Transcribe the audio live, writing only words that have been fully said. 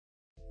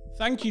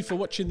Thank you for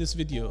watching this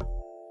video.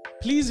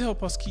 Please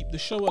help us keep the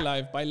show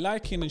alive by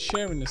liking and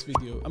sharing this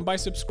video and by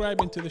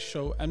subscribing to the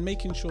show and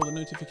making sure the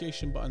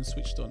notification button is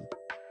switched on.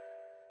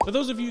 For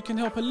those of you who can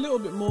help a little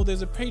bit more,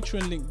 there's a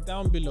Patreon link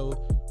down below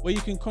where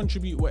you can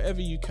contribute whatever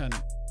you can.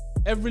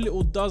 Every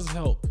little does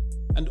help,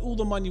 and all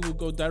the money will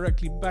go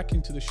directly back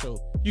into the show.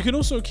 You can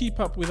also keep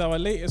up with our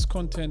latest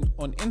content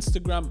on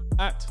Instagram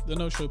at The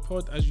No Show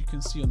Pod, as you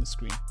can see on the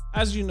screen.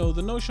 As you know,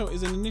 The No Show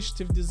is an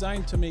initiative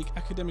designed to make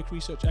academic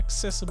research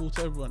accessible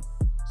to everyone.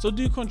 So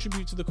do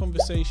contribute to the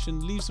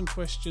conversation, leave some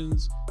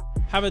questions,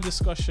 have a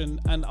discussion,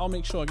 and I'll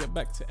make sure I get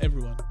back to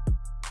everyone.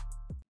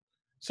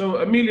 So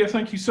Emilia,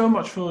 thank you so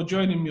much for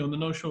joining me on The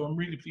No Show. I'm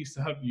really pleased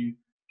to have you.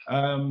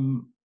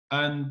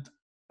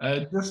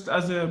 Just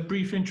as a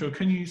brief intro,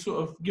 can you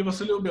sort of give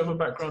us a little bit of a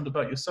background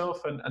about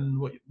yourself and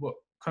what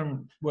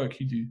current work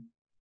you do?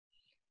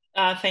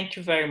 Thank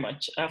you very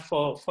much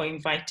for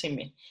inviting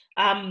me.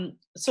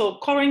 So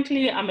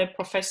currently I'm a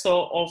professor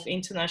of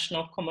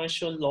international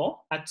commercial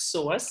law at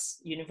SOAS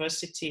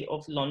University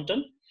of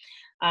London.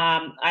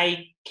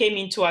 I came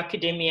into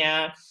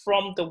academia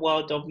from the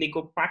world of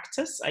legal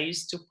practice. I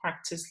used to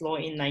practice law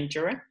in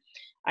Nigeria.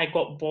 I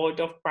got bored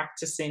of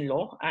practicing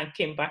law and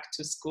came back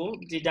to school,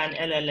 did an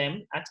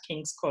LLM at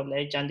King's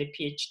College and a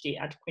PhD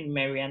at Queen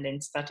Mary, and then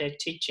started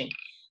teaching.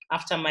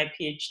 After my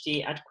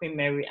PhD at Queen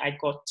Mary, I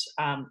got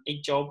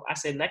a job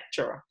as a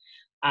lecturer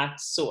at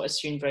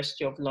SOAS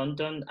University of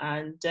London.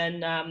 And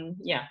then,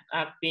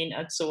 I've been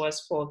at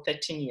SOAS for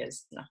 13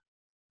 years now.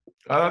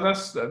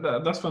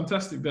 That's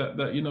fantastic.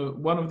 That you know,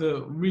 one of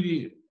the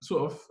really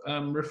sort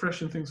of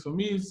refreshing things for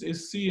me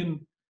is seeing,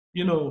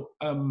 you know,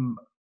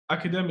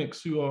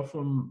 academics who are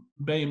from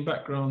BAME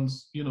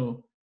backgrounds, you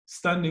know,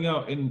 standing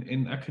out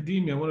in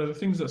academia. One of the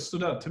things that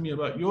stood out to me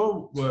about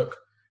your work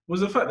was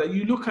the fact that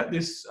you look at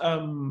this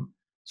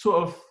sort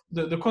of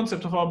the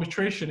concept of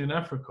arbitration in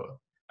Africa,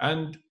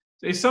 and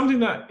it's something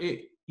that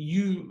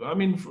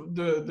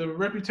the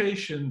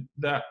reputation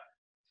that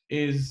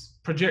is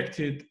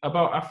projected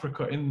about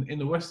Africa in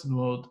the Western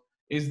world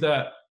is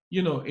that,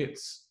 you know,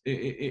 it's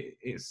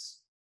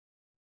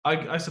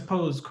I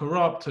suppose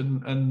corrupt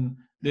and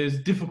there's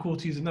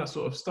difficulties and that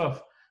sort of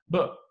stuff.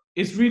 But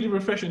it's really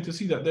refreshing to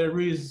see that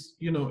there is,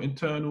 you know,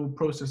 internal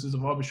processes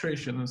of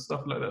arbitration and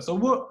stuff like that. So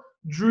what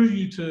drew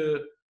you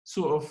to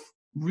sort of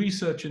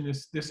researching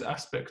this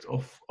aspect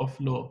of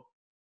law?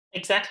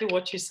 Exactly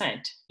what you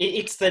said.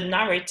 It's the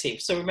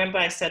narrative. So remember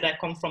I said I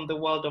come from the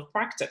world of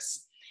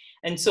practice.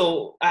 And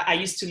so I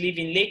used to live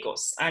in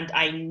Lagos, and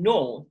I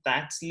know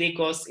that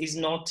Lagos is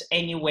not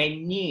anywhere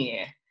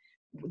near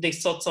the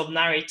sorts of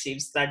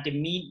narratives that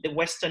the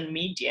Western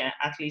media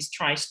at least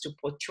tries to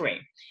portray.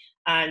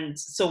 And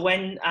so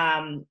when,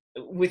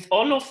 with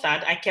all of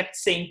that, I kept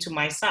saying to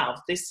myself,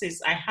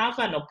 I have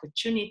an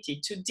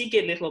opportunity to dig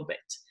a little bit,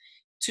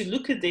 to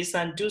look at this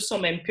and do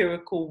some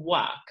empirical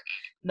work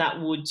that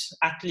would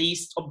at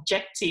least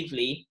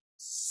objectively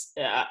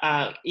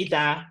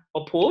either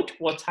uphold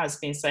what has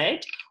been said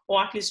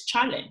or at least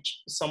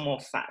challenge some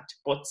of that,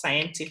 but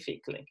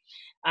scientifically.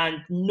 And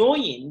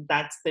knowing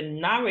that the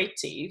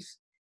narrative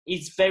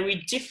is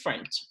very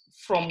different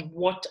from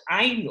what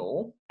I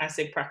know as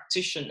a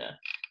practitioner,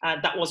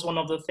 that was one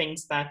of the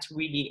things that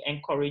really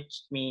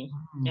encouraged me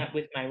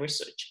with my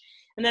research.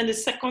 And then the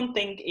second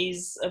thing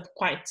is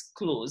quite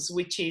close,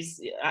 which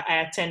is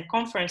I attend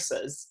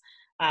conferences.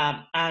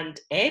 And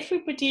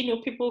everybody, you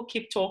know, people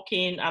keep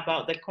talking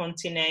about the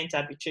continent,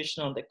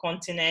 arbitration on the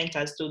continent,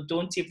 as though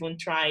don't even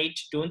try it,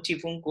 don't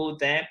even go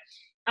there.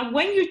 And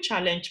when you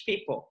challenge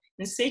people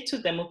and say to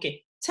them,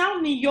 okay, tell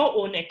me your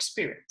own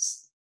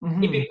experience,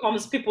 it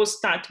becomes people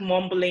start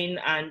mumbling,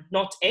 and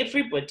not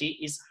everybody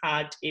has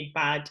had a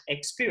bad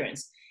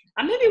experience.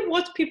 And maybe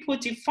what people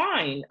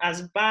define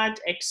as bad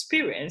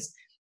experience,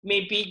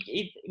 maybe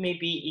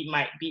it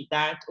might be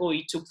that, oh,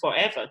 it took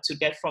forever to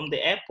get from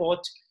the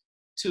airport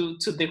to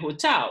the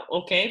hotel.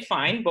 Okay,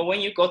 fine. But when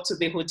you got to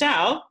the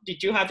hotel,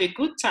 did you have a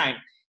good time?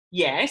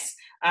 Yes.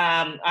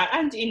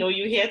 And you know,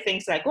 you hear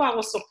things like, oh, I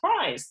was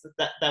surprised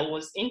that there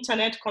was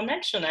internet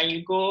connection, and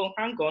you go,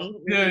 hang on,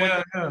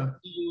 what do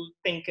you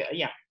think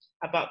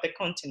about the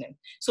continent?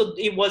 So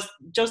it was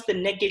just the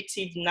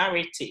negative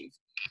narrative.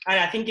 And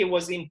I think it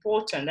was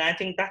important. And I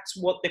think that's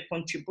what the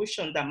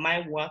contribution that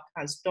my work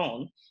has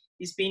done,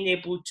 is being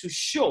able to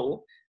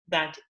show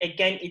that,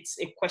 again, it's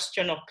a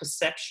question of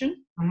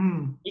perception.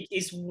 It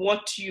is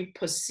what you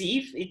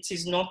perceive. It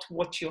is not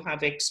what you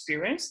have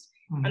experienced.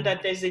 And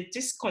that there's a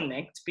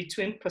disconnect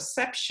between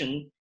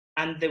perception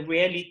and the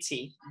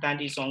reality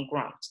that is on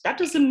ground. That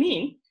doesn't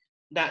mean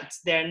that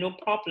there are no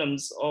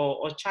problems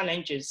or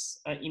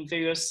challenges in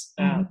various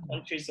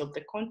countries of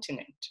the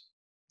continent.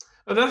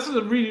 That's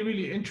a really,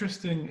 really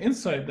interesting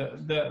insight,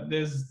 that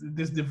there's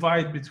this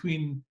divide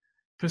between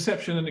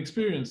perception and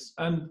experience.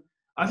 And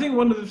I think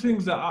one of the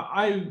things that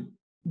I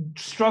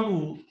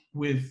struggle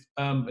with,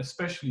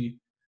 especially,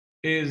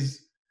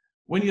 is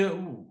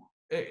when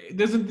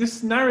there's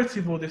this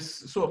narrative or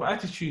this sort of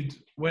attitude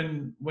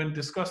when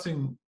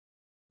discussing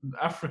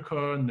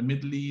Africa and the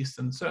Middle East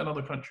and certain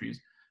other countries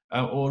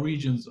or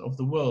regions of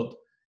the world,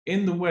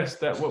 in the West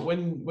that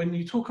when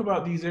you talk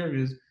about these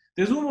areas,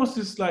 there's almost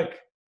this like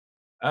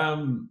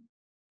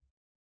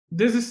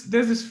there's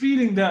this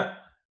feeling that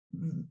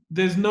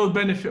there's no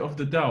benefit of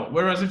the doubt.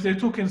 Whereas if they're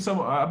talking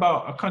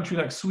about a country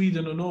like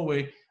Sweden or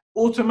Norway,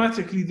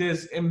 automatically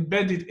there's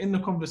embedded in the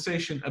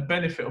conversation a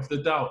benefit of the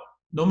doubt,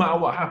 no matter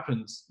what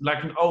happens.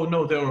 Like, oh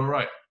no, they're all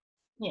right.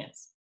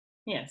 Yes,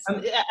 yes.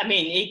 And, I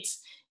mean,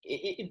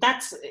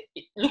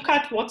 look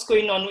at what's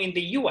going on in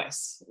the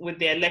US with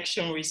the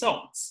election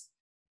results.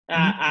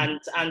 And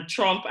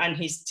Trump and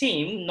his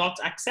team not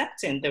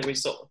accepting the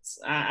results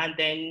and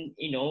then,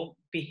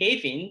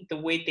 behaving the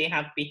way they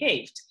have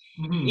behaved.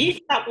 Mm-hmm. If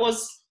that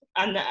was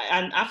an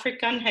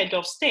African head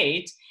of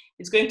state,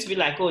 it's going to be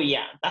like, oh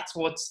yeah, that's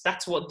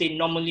what they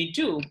normally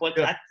do. But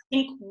yeah. I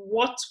think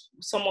what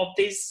some of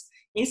these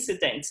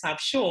incidents have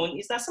shown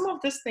is that some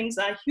of these things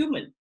are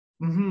human.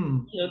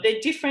 Mm-hmm. They're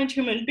different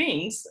human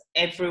beings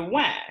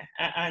everywhere,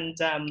 and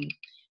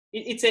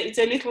it's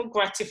a little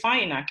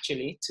gratifying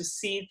actually to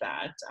see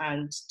that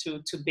and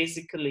to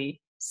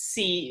basically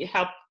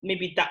help.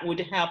 Maybe that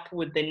would help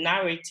with the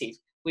narrative,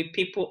 with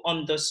people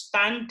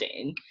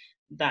understanding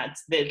that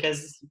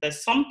there's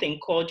something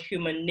called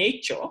human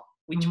nature,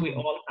 which mm-hmm. we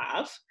all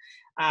have,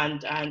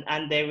 and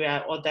there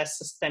are other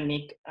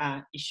systemic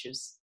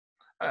issues.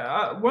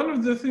 One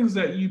of the things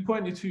that you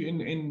pointed to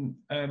in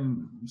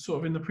sort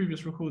of in the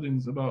previous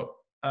recordings about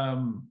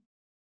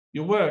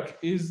your work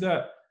is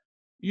that,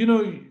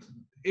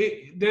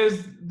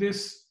 there's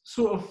this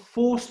sort of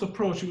forced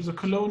approach. It was a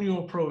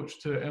colonial approach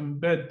to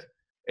embed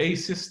a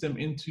system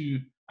into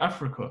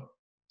Africa.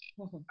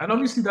 Mm-hmm. And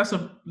obviously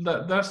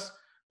that's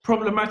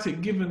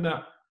problematic, given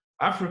that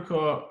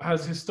Africa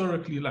has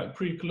historically, like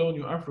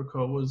pre-colonial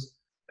Africa was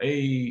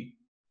a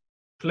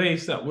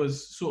place that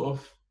was sort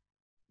of,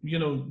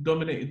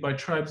 dominated by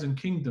tribes and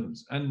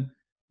kingdoms, and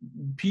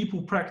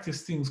people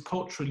practice things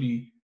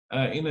culturally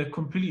in a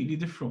completely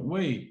different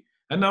way.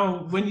 And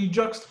now when you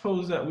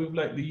juxtapose that with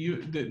like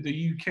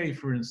the UK,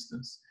 for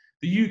instance,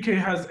 the UK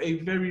has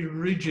a very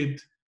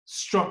rigid,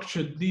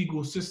 structured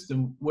legal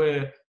system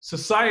where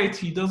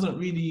society doesn't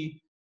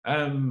really,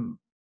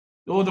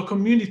 or the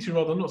community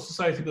rather, not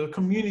society, but the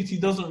community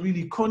doesn't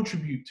really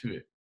contribute to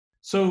it.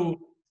 So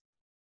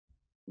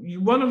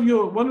one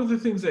of the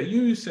things that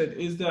you said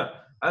is that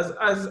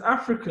as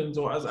Africans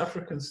or as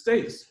African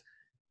states,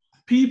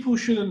 people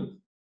shouldn't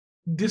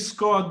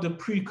discard the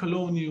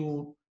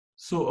pre-colonial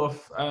sort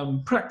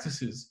of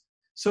practices.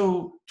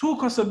 So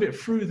talk us a bit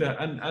through that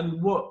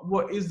and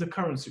what is the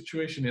current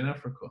situation in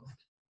Africa?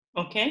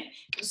 Okay,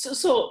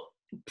 so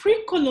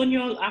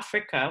pre-colonial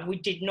Africa, we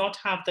did not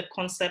have the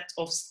concept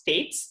of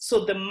states.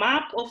 So the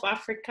map of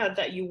Africa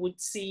that you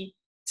would see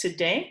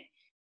today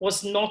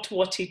was not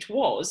what it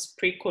was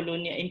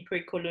in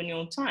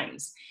pre-colonial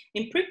times.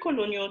 In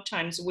pre-colonial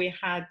times, we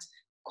had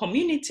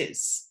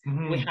communities,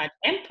 mm-hmm. we had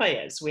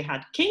empires, we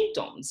had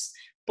kingdoms.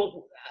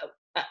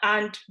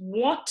 And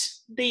what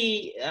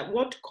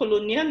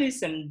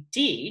colonialism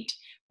did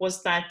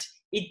was that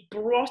it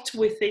brought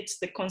with it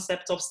the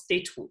concept of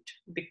statehood,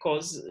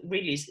 because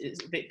really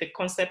the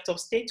concept of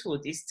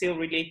statehood is still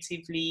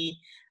relatively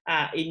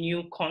a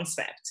new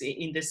concept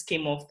in the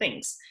scheme of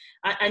things.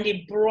 And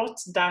it brought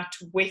that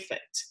with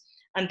it.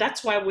 And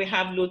that's why we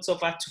have loads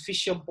of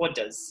artificial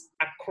borders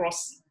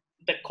across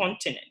the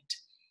continent.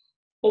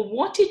 But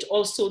what it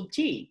also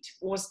did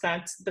was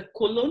that the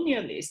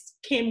colonialists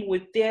came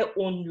with their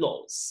own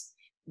laws.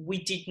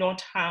 We did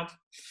not have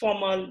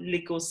formal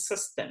legal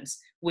systems.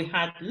 We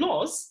had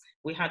laws,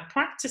 we had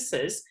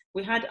practices,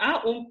 we had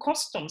our own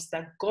customs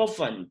that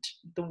governed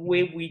the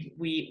way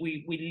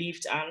we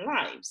lived our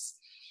lives.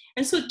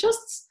 And so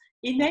just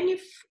in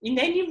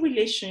any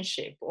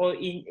relationship or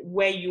in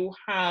where you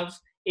have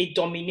a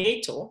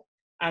dominator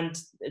and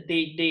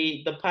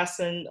the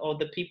person or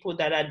the people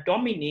that are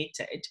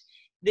dominated,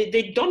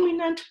 the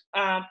dominant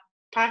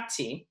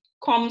party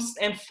comes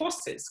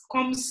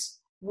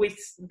with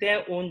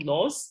their own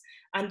laws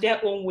and their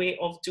own way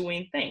of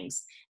doing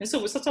things. And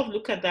so we sort of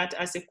look at that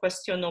as a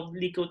question of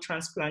legal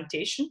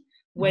transplantation,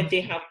 where mm-hmm.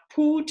 they have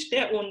pulled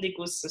their own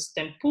legal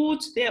system,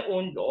 pulled their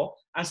own law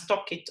and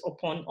stuck it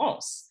upon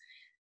us,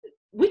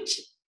 which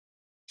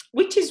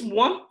is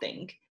one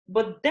thing,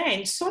 but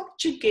then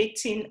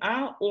subjugating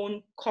our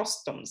own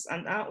customs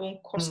and our own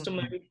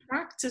customary mm-hmm.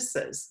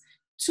 practices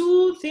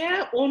to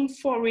their own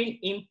foreign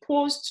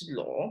imposed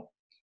law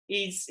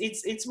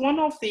it's one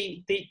of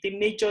the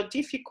major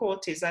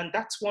difficulties, and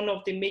that's one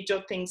of the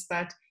major things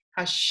that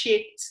has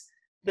shaped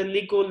the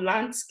legal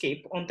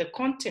landscape on the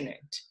continent.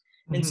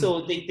 Mm-hmm. And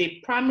so the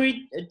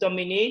primary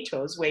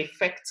dominators were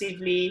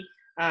effectively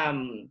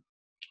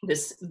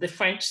the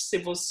French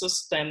civil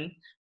system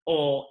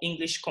or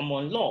English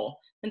common law.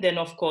 And then,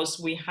 of course,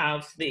 we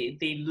have the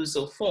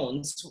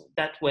Lusophones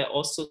that were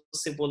also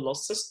civil law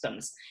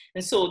systems.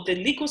 And so the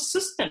legal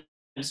systems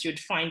you'd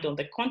find on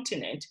the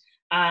continent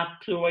are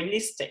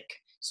pluralistic.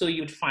 So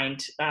you'd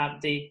find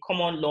the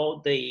common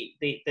law, the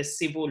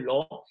civil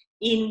law.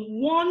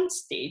 In one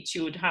state,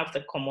 you would have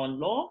the common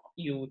law,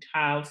 you would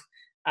have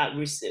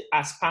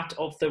as part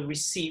of the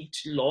received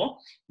law.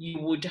 You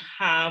would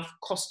have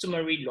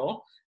customary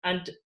law,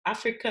 and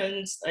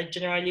Africans are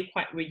generally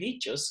quite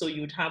religious, so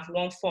you'd have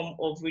one form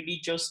of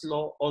religious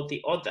law or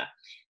the other.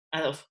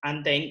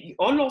 And then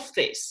all of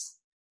this,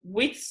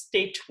 with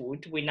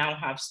statehood, we now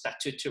have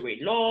statutory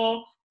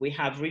law, we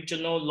have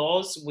regional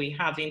laws, we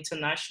have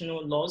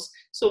international laws.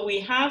 So we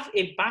have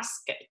a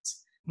basket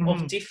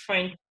of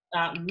different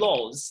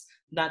laws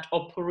that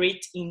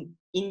operate in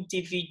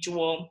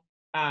individual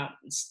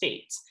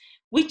states,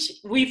 which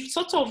we've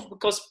sort of,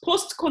 because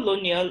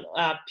post-colonial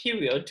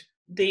period,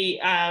 the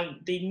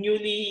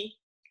newly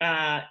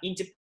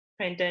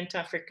independent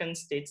African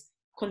states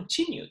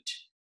continued.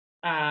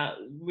 They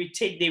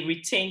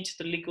retained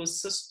the legal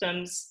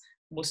systems.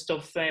 Most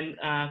of them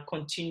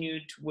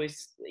continued with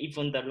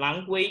even the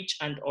language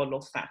and all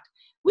of that,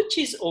 which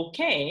is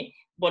okay.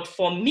 But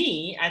for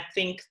me, I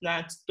think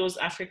that those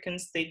African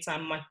states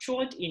are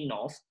matured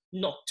enough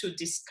not to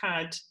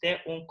discard their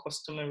own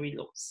customary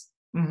laws.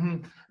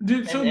 Do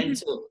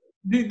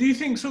you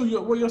think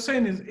so? What you're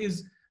saying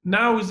is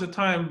now is the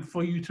time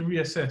for you to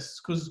reassess,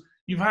 because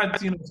you've had,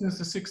 since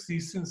the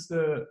 60s, since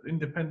the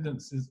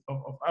independence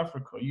of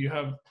Africa,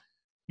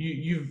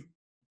 you've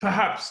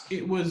perhaps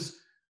it was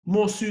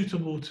more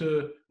suitable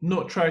to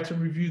not try to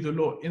review the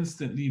law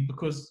instantly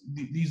because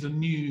these are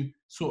new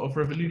sort of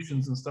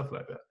revolutions and stuff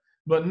like that.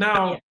 But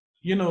now,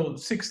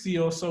 60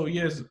 or so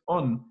years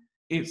on,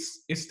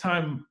 it's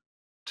time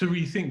to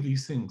rethink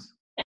these things.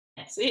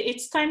 Yes,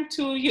 it's time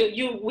to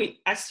we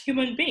as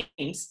human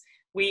beings,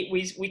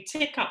 we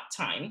take up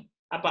time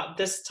about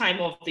this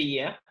time of the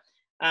year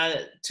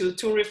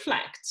to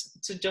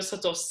reflect, to just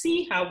sort of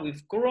see how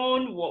we've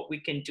grown, what we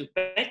can do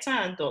better,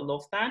 and all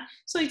of that.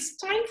 So it's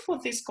time for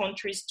these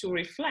countries to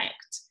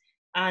reflect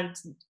and,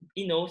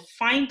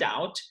 find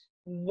out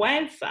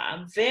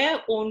whether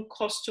their own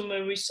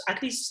customary,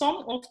 at least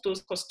some of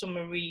those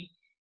customary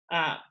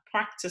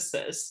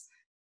practices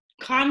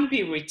can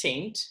be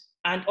retained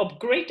and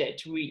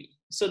upgraded, really,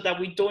 so that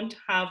we don't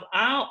have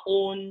our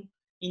own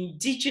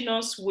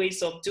indigenous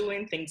ways of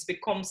doing things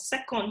become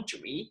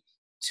secondary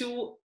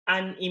to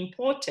an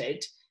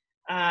imported.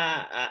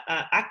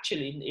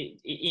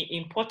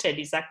 Imported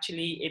is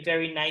actually a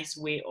very nice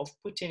way of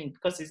putting it,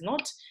 because it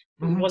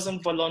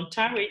wasn't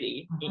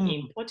voluntarily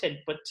imported,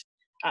 but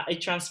a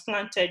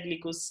transplanted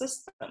legal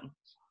system,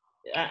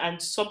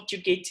 and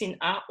subjugating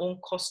our own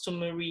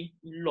customary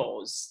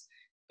laws.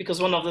 Because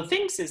one of the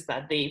things is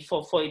that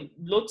for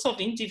lots of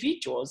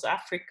individuals,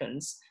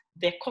 Africans,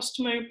 their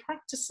customary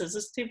practices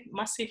are still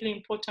massively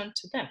important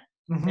to them.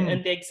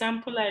 And the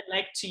example I'd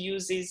like to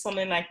use is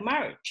something like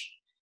marriage.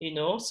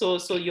 So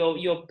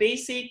your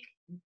basic,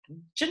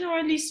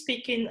 generally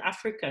speaking,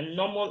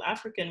 normal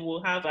African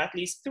will have at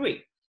least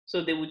three.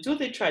 So they will do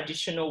the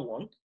traditional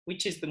one,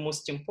 which is the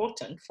most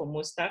important for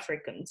most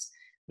Africans.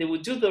 They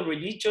will do the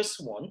religious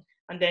one,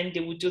 and then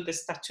they will do the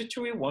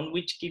statutory one,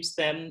 which gives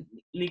them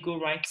legal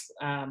rights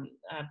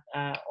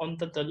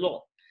under the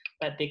law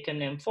that they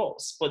can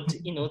enforce. But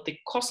the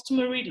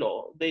customary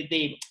law,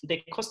 the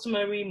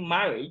customary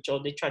marriage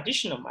or the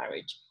traditional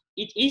marriage,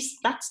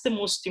 that's the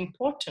most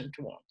important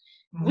one,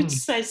 which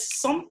says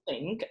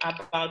something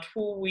about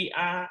who we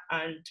are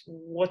and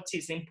what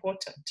is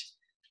important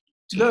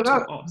to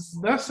us.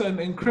 That's an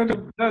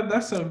incredible.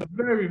 That's a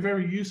very,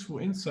 very useful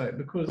insight,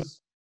 because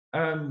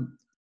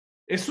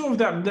it's sort of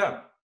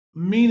that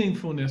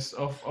meaningfulness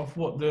of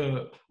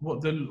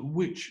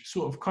which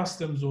sort of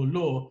customs or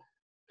law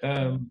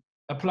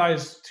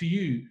applies to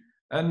you,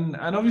 and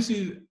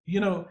obviously,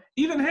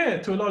 even here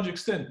to a large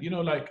extent,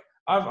 like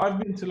I've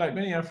been to like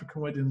many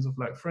African weddings of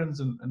like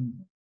friends and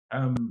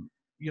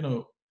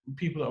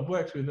people that I've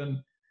worked with,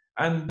 and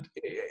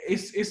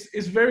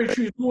it's very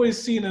true. It's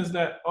always seen as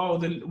that,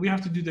 we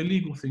have to do the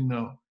legal thing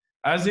now,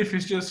 as if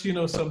it's just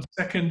some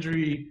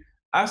secondary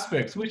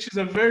aspects, which is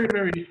a very,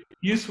 very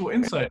useful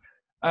insight.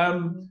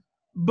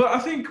 But I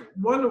think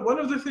one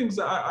of the things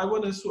that I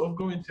want to sort of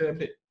go into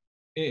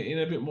in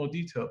a bit more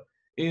detail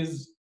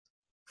is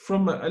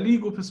from a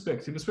legal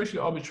perspective, especially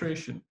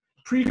arbitration,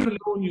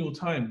 pre-colonial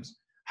times.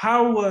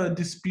 How were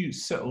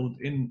disputes settled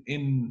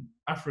in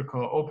Africa,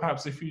 or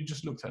perhaps if you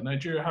just looked at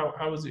Nigeria,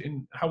 how was it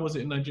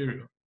in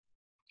Nigeria?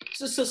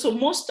 So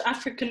most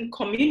African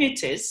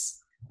communities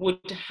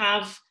would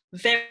have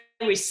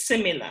very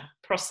similar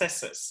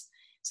processes.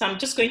 So I'm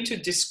just going to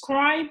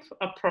describe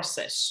a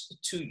process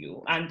to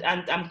you, and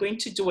I'm going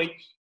to do it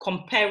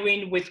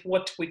comparing with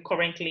what we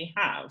currently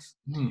have.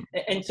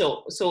 And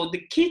so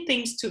the key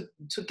things to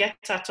get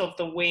out of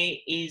the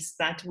way is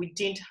that we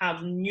didn't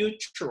have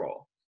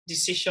neutral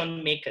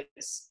decision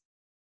makers,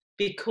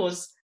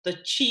 because the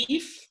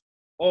chief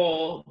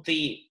or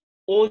the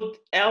old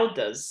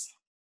elders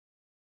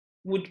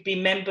would be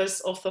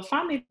members of the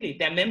family.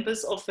 They're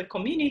members of the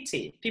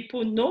community.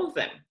 People know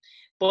them.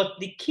 But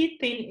the key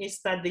thing is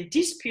that the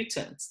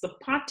disputants, the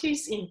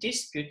parties in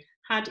dispute,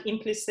 had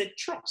implicit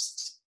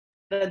trust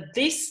that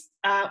these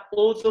are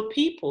older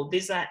people,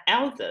 these are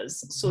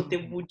elders, so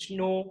they would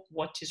know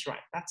what is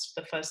right. That's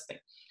the first thing.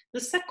 The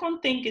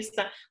second thing is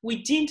that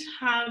we didn't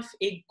have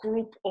a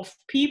group of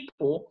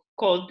people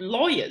called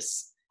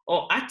lawyers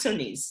or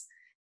attorneys.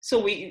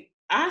 So in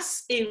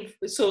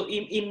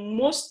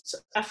most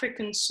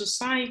African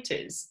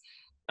societies,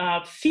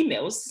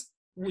 females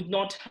would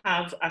not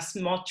have as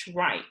much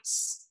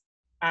rights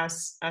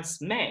as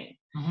men.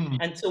 Mm-hmm.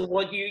 And so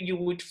what you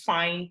would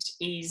find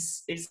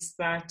is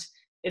that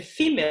a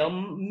female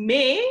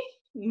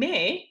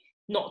may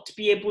not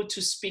be able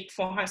to speak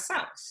for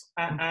herself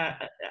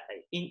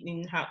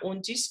in her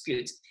own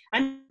dispute.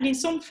 And in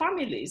some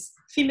families,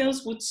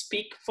 females would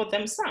speak for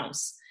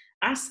themselves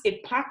as a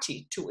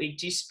party to a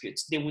dispute.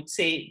 They would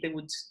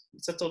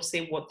sort of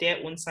say what their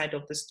own side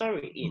of the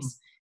story is.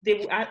 They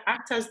would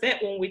act as their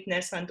own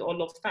witness and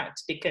all of that.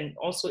 They can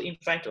also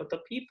invite other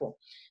people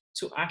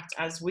to act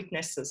as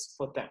witnesses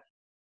for them.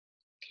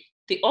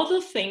 The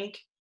other thing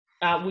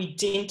we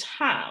didn't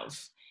have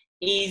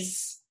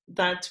is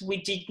that we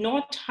did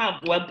not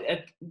have,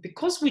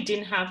 because we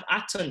didn't have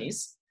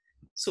attorneys,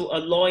 so a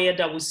lawyer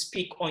that would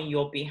speak on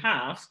your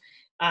behalf,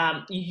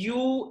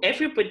 you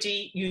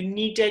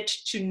needed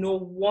to know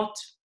what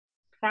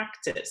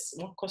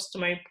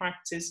customary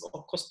practice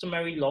or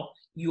customary law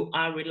you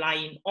are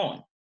relying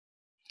on.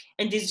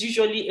 And it's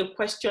usually a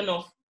question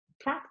of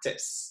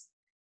practice.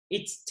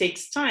 It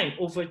takes time.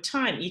 Over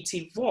time, it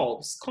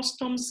evolves.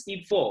 Customs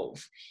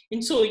evolve.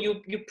 And so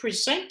you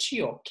present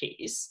your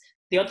case,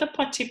 the other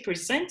party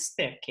presents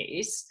their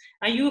case,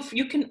 and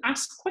you can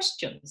ask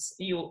questions.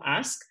 You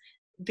ask.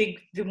 The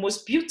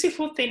most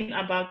beautiful thing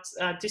about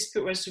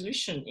dispute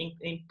resolution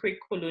in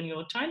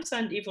pre-colonial times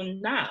and even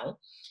now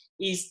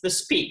is the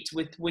speed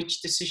with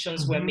which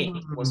decisions were made.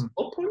 It was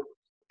open,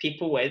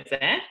 people were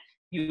there,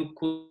 you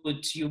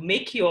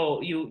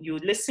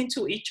listen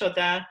to each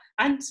other,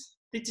 and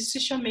the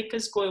decision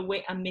makers go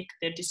away and make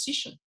their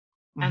decision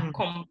and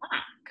come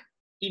back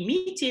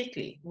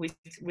immediately with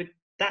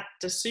that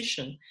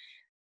decision.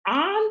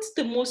 And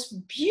the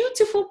most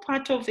beautiful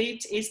part of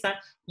it is that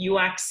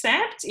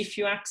if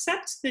you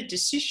accept the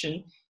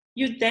decision,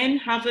 you then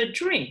have a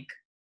drink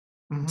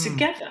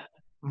together.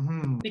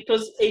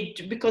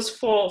 Because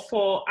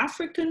for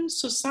African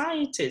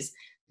societies,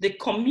 the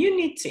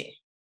community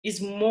is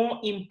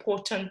more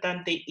important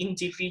than the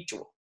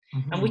individual.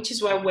 And which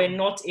is why we're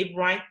not a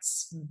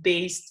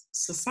rights-based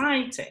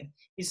society.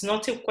 It's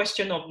not a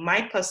question of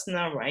my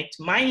personal right,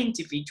 my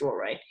individual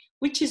right,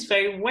 which is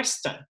very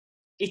Western.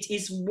 It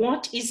is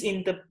what is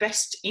in the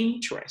best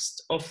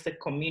interest of the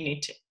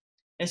community.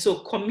 And so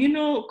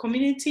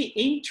community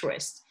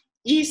interest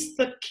is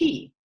the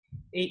key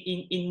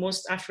in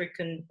most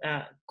African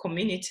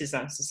communities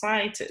and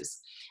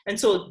societies. And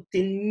so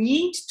the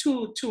need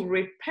to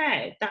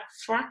repair that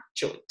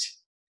fractured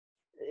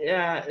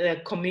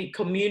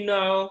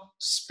communal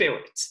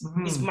spirit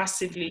is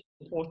massively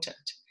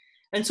important.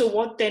 And so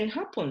what then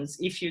happens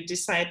if you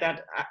decide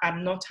that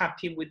I'm not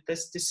happy with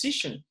this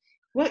decision?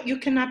 Well, you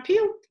can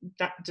appeal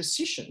that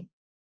decision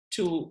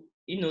to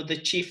the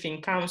chief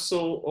in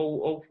council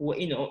or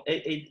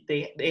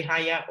a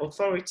higher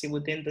authority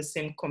within the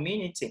same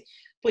community,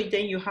 but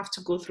then you have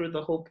to go through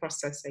the whole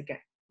process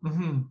again.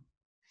 And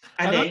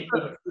then,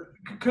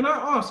 can I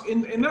ask,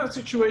 in that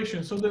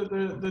situation, so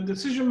the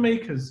decision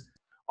makers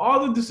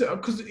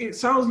because it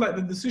sounds like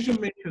the decision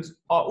makers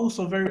are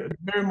also very,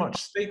 very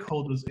much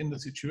stakeholders in the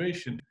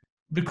situation,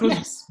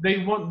 because they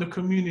want the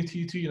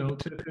community to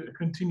to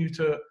continue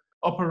to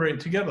operate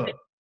together.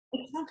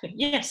 Exactly.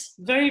 Yes,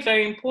 very,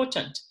 very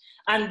important.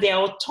 And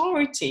their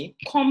authority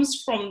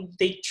comes from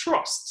the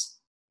trust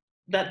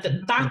that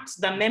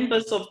the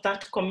members of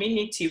that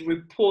community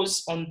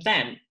repose on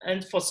them.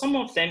 And for some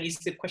of them,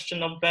 it's the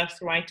question of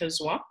birthright as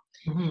well.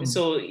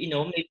 So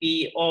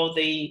maybe all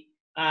the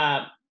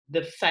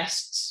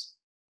first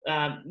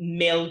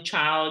male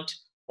child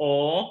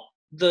or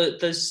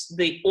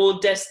the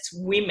oldest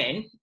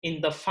women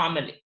in the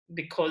family,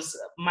 because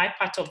my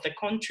part of the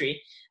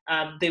country,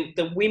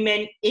 the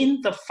women in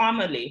the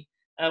family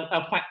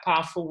are quite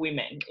powerful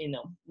women.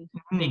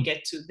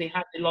 They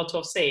have a lot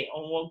of say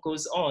on what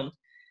goes on,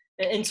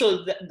 and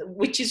so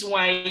which is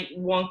why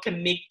one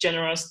can make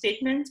general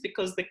statements,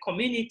 because the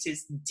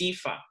communities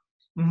differ.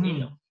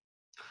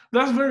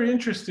 That's very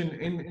interesting.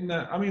 In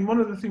that, I mean, one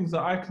of the things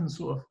that I can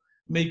sort of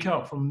make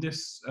out from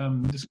this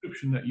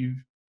description that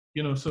you've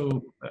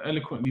so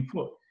eloquently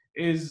put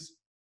is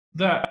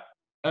that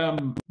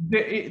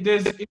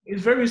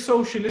it's very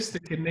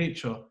socialistic in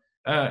nature,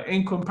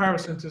 in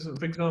comparison to,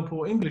 for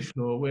example, English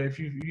law, where if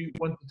you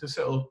wanted to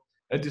settle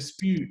a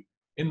dispute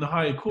in the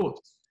higher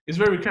courts, it's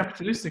very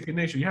capitalistic in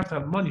nature. You have to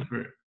have money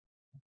for it.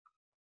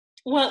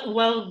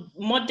 Well,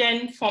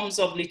 modern forms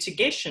of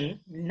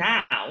litigation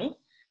now,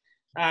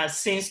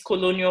 since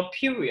colonial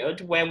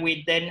period, where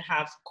we then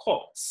have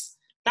courts,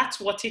 that's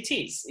what it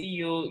is.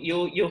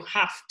 You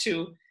have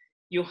to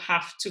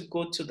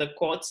go to the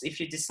courts. If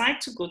you decide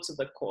to go to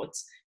the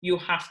courts, you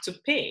have to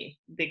pay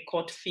the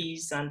court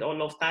fees and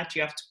all of that.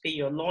 You have to pay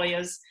your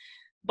lawyers.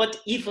 But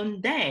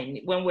even then,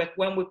 when we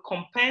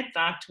compare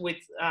that with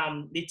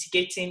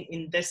litigating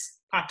in this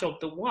part of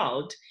the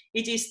world,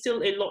 it is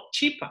still a lot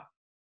cheaper.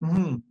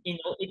 You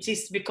know, it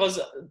is because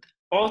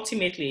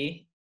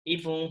ultimately,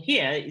 even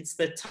here, it's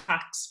the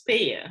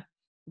taxpayer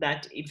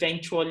that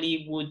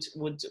eventually would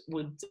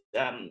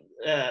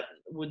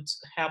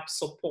help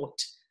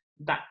support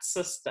that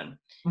system.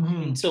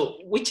 And so,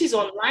 which is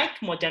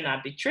unlike modern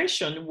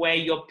arbitration, where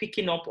you're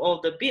picking up all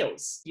the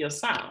bills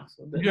yourself.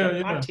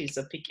 The parties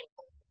are picking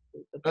up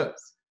the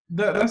bills.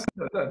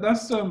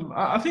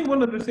 I think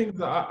one of the things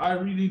that I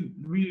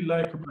really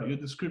like about your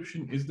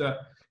description is that,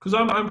 because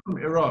I'm from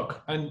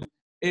Iraq, and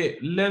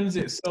it lends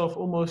itself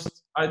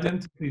almost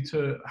identically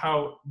to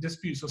how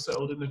disputes are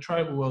settled in the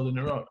tribal world in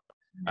Iraq.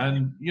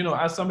 And you know,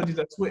 as somebody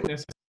that's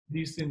witnessed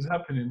these things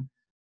happening,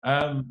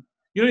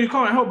 you know, you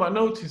can't help but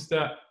notice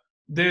that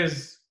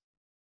there's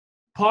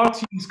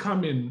parties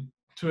coming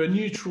to a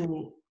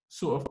neutral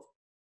sort of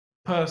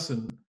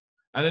person,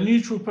 and a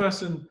neutral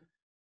person,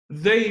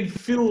 they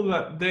feel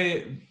that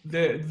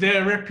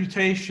their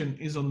reputation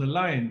is on the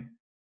line,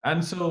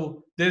 and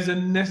so there's a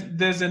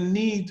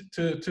need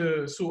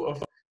to sort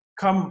of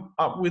come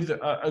up with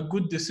a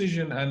good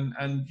decision,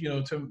 and you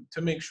know,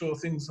 to make sure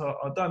things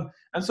are done.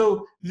 And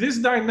so this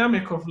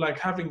dynamic of like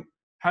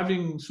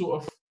having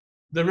sort of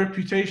the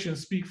reputation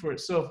speak for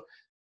itself,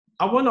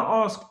 I want to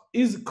ask,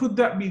 could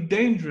that be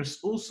dangerous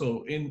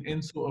also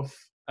in sort of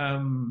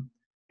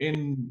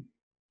in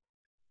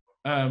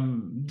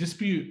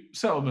dispute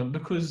settlement?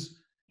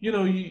 Because you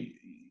know,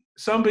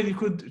 somebody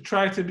could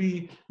try to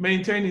be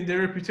maintaining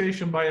their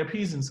reputation by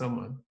appeasing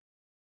someone.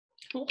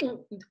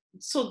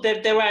 So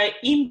there are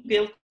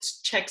inbuilt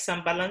checks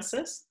and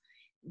balances,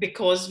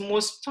 because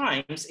most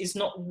times it's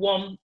not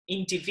one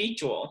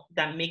individual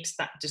that makes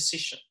that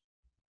decision.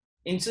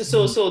 And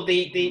so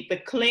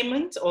the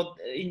claimant, or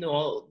you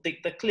know,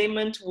 the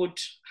claimant would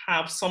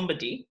have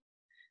somebody,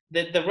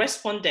 the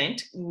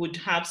respondent would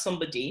have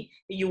somebody,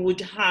 you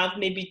would have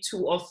maybe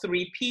 2 or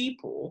 3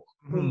 people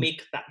who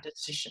make that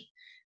decision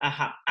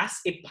as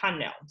a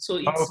panel. So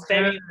it's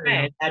very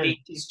rare that it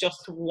is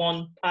just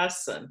one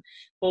person.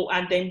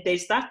 And then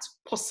there's that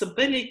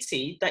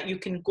possibility that you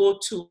can go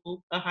to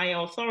a higher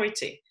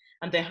authority.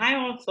 And the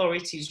higher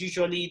authority is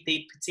usually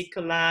the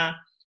particular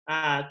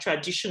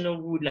traditional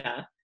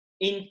ruler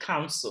in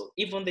council.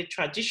 Even the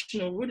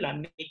traditional ruler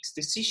makes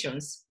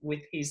decisions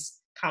with his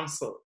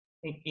council.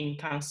 In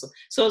council.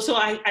 So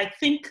I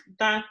think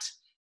that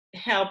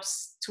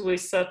helps to a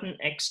certain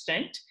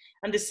extent.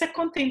 And the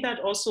second thing that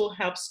also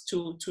helps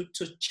to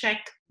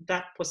check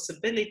that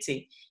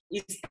possibility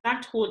is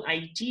that whole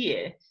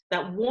idea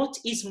that what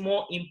is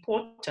more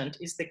important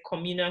is the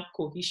communal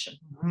cohesion,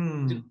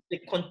 the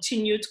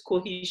continued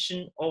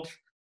cohesion of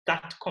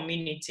that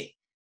community,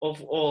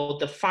 or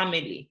the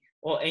family,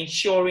 or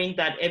ensuring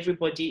that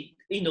everybody,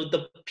 you know,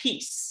 the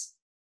peace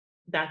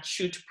that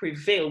should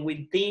prevail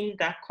within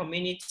that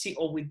community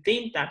or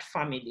within that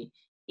family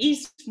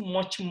is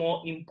much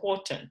more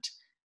important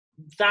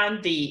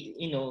than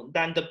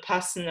the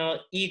personal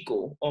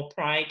ego or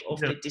pride of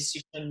the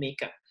decision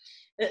maker.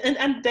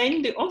 And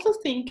then the other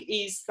thing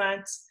is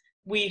that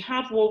we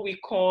have what we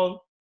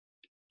call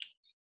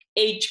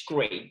age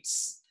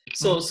grades.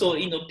 So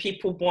you know,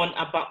 people born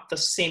about the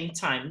same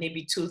time,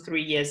 maybe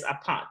 2-3 years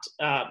apart,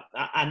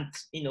 and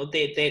you know,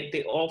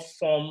 they all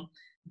form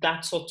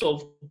that sort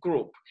of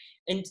group.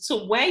 And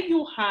so where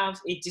you have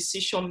a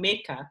decision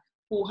maker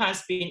who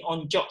has been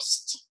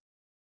unjust,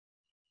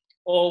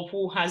 or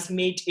who has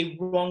made a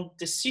wrong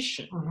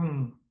decision,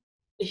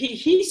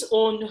 his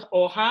own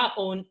or her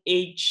own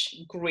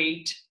age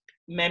grade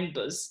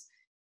members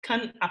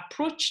can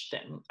approach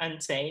them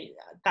and say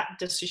that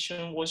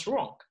decision was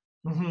wrong.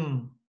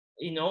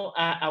 You know,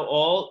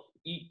 or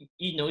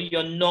you know,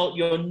 you're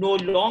no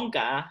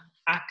longer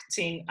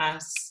acting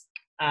as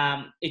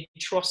a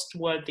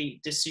trustworthy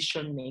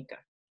decision maker.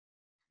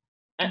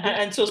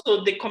 And so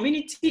the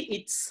community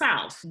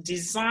itself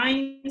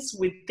designs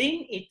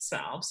within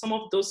itself some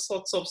of those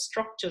sorts of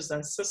structures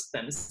and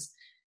systems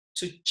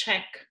to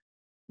check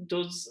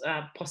those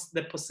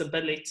the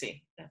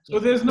possibility. So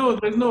there's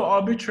no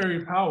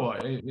arbitrary power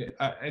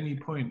at any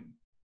point.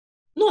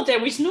 No,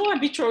 there is no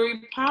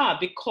arbitrary power,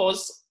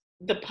 because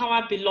the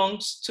power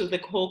belongs to the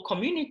whole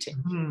community,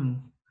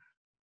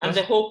 and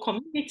the whole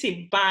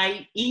community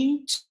buy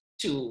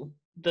into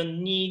the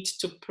need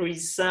to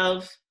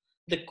preserve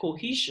the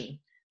cohesion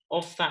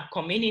of that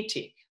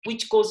community,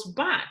 which goes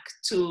back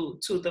to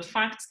the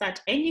fact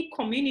that any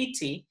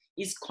community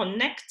is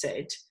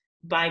connected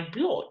by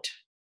blood.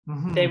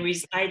 There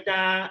is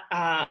either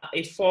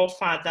a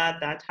forefather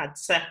that had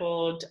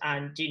settled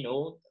and, you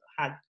know,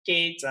 had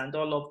kids and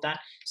all of that.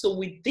 So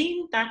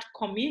within that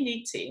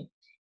community,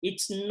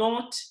 it's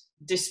not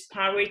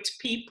disparate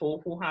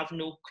people who have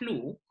no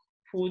clue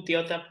who the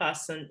other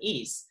person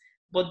is,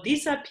 but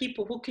these are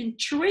people who can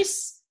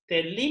trace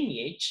their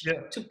lineage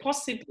to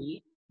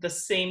possibly the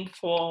same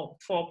for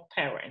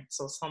parents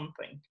or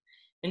something.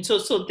 And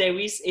so there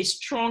is a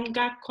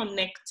stronger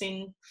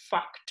connecting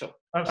factor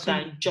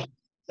than just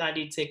that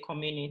it's a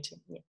community.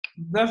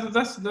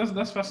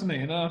 That's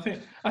fascinating. And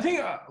I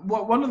think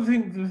one of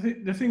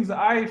the things that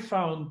I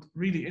found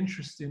really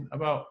interesting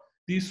about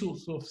these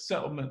sorts of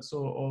settlements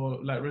or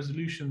like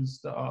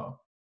resolutions that are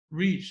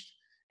reached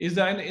is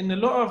that in a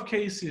lot of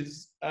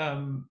cases,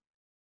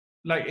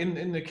 like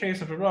in the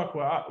case of Iraq,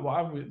 what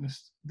I've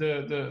witnessed,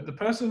 the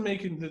person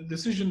making the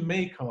decision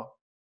maker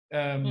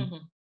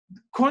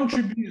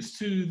contributes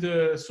to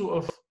the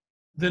sort of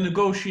the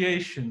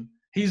negotiation.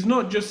 He's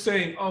not just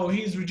saying, "Oh,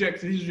 he's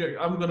rejected.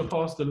 I'm going to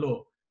pass the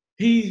law."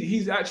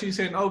 He's actually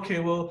saying, "Okay,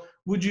 well,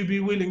 would you be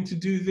willing to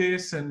do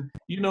this?" And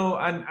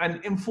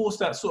and enforce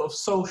that sort of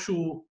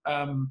social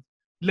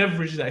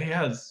leverage that he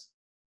has.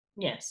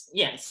 Yes,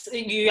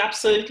 you're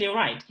absolutely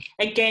right.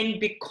 Again,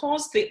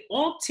 because the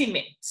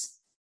ultimate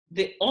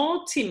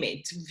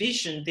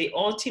vision, the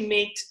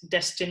ultimate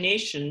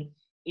destination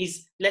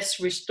is let's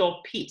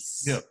restore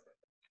peace. Yeah.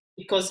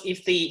 Because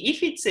if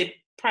it's a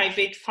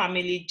private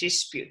family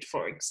dispute,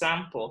 for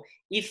example,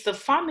 if the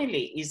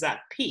family is at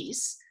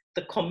peace,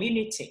 the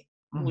community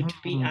would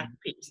be at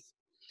peace.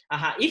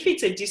 If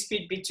it's a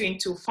dispute between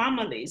two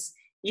families,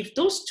 if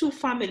those two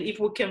families, if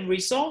we can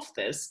resolve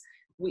this,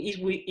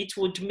 it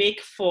would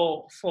make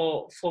for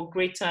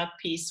greater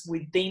peace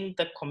within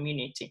the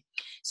community.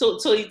 So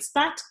it's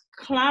that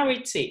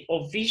clarity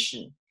of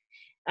vision,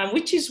 and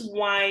which is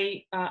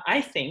why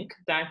I think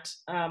that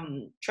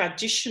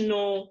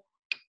traditional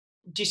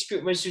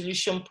dispute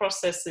resolution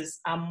processes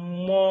are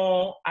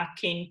more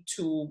akin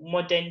to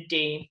modern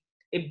day,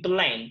 a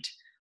blend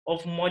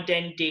of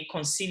modern day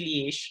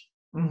conciliation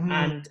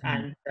and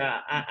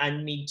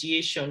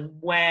mediation,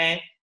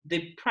 where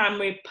the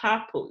primary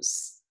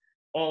purpose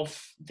of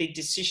the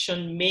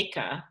decision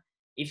maker,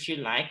 if you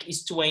like,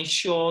 is to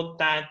ensure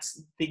that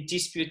the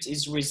dispute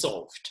is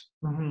resolved.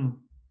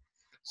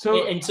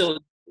 So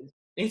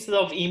instead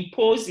of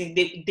imposing,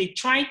 they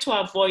try to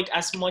avoid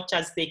as much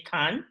as they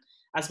can,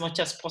 as much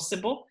as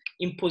possible,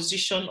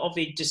 imposition of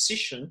a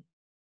decision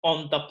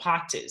on the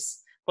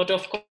parties. But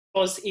of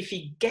course, if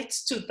it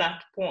gets to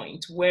that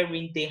point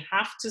wherein they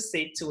have to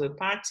say to a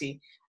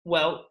party,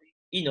 well,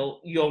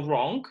 you're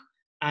wrong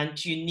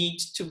and you need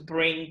to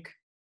bring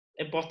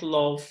a bottle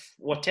of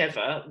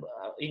whatever,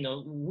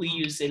 we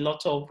use a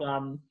lot of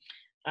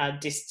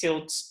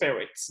distilled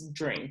spirits,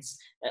 drinks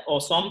or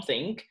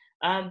something,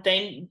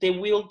 then they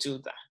will do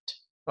that.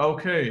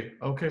 Okay.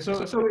 So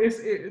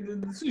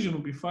the decision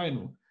will be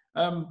final.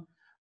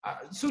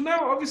 So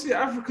now, obviously,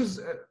 Africa's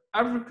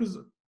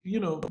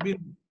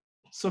been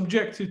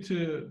subjected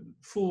to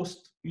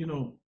forced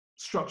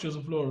structures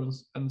of law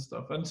and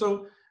stuff, and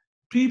so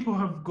people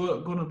have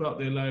gone about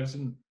their lives,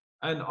 and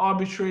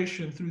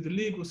arbitration through the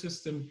legal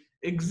system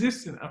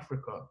exists in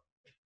Africa.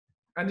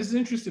 And this is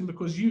interesting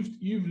because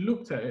you've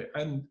looked at it,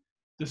 and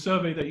the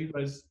survey that you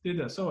guys did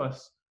at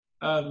SOAS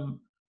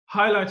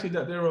highlighted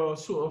that there are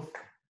sort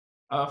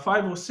of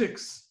 5 or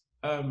 6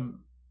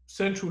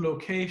 central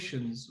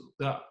locations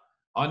that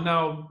are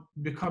now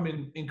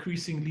becoming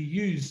increasingly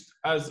used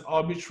as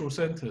arbitral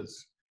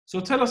centers. So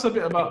tell us a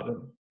bit about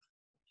them.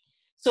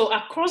 So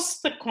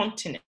across the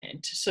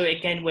continent, so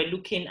again, we're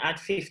looking at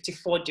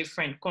 54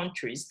 different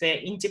countries. They're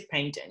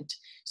independent.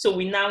 So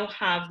we now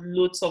have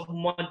loads of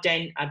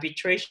modern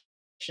arbitration.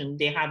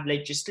 They have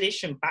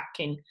legislation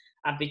backing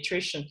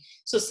arbitration.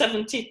 So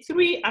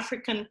 73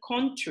 African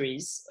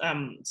countries,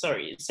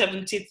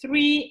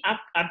 73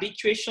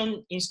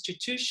 arbitration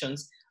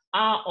institutions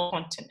are on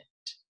the continent.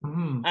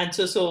 And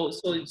so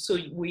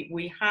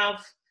we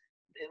have,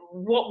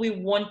 what we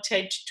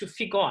wanted to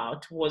figure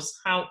out was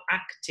how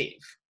active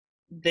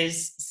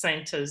these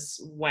centers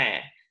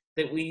were,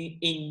 that we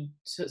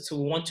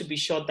want to be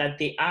sure that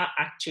they are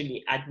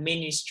actually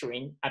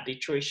administering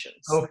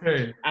arbitrations.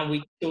 Okay. And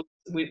we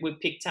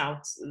picked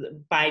out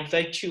by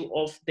virtue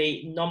of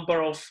the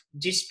number of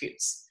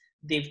disputes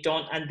they've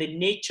done and the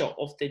nature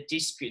of the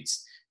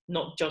disputes,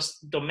 not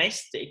just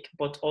domestic,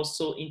 but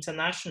also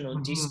international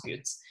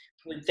disputes.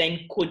 We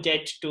then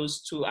coded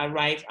those to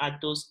arrive at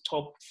those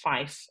top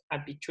 5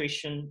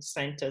 arbitration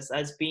centers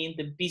as being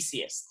the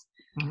busiest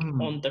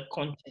on the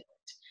continent.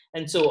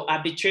 And so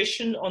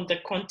arbitration on the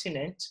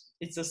continent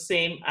is the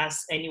same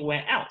as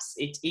anywhere else.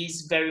 It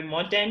is very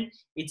modern.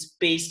 It's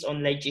based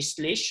on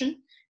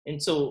legislation. And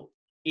so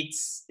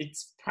it's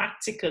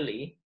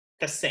practically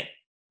the same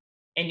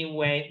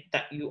anywhere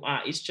that you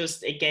are. It's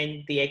just,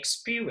 again, the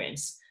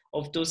experience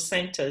of those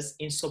centers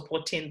in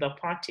supporting the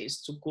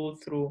parties to go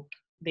through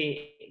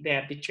the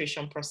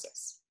arbitration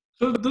process.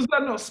 So does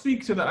that not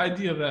speak to the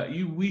idea that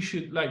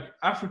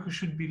Africa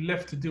should be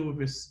left to deal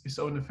with its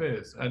own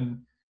affairs,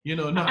 and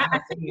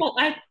I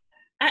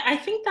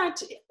think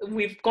that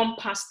we've gone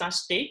past that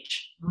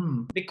stage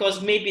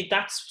because maybe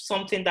that's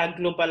something that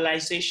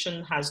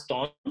globalization has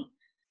done.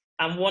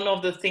 And one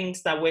of the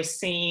things that we're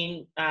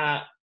seeing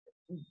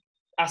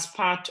as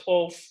part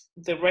of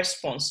the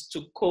response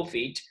to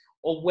COVID,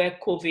 or where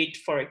COVID,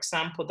 for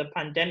example, the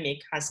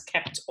pandemic has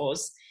kept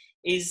us,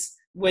 is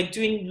we're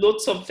doing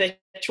lots of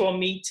virtual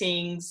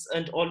meetings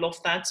and all of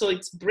that. So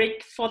it's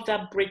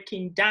further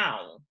breaking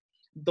down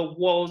the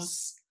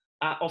walls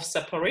of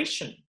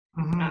separation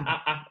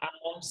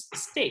amongst the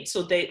states.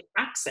 So there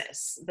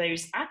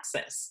is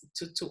access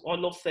to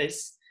all of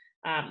this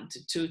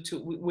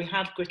we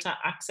have greater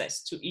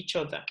access to each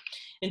other.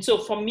 And so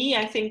for me,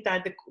 I think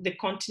that the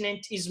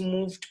continent is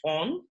moved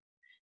on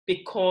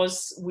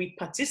because we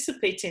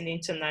participate in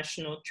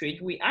international trade.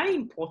 We are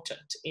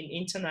important in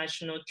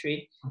international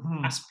trade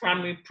as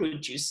primary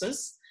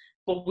producers,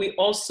 but we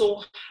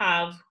also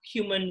have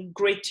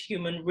great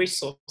human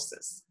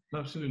resources.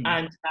 Absolutely.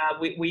 And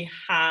we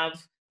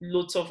have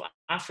lots of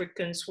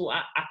Africans who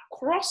are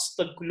across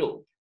the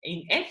globe.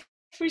 In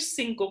every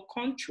single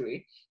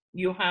country,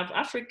 you have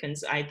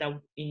Africans either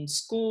in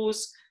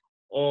schools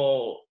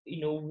or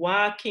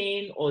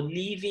working or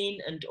living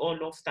and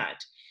all of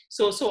that.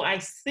 So I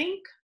think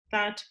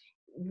that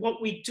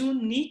what we do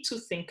need to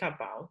think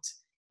about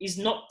is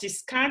not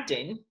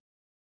discarding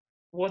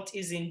what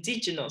is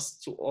indigenous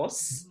to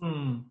us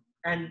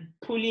and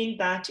pulling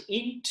that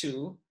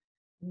into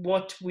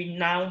what we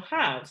now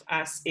have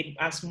as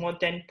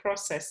modern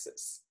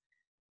processes,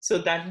 so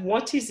that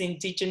what is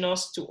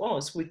indigenous to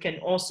us, we can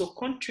also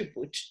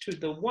contribute to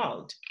the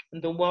world,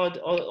 and the world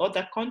or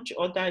other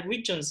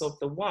regions of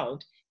the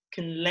world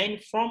can learn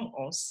from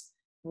us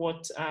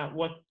what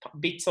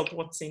bits of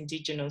what's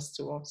indigenous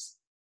to us.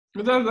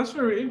 That's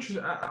very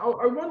interesting. I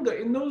wonder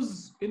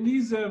in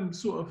these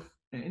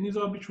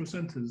arbitral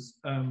centers,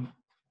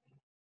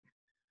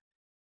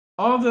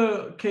 are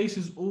the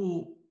cases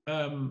all?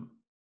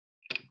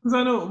 Because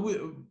I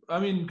know,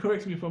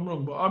 correct me if I'm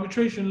wrong, but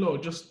arbitration law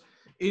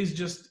is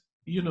just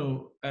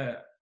a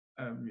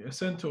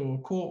center or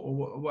court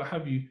or what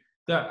have you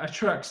that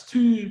attracts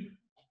two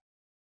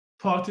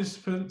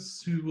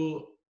participants who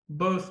will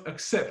both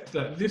accept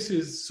that this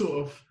is sort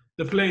of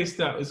the place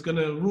that is going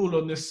to rule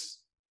on this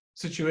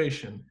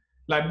situation.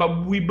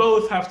 But we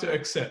both have to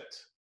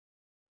accept.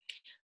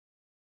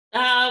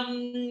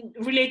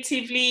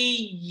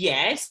 Relatively,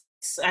 yes.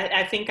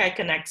 I think I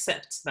can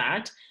accept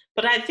that.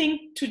 But I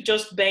think to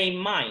just bear in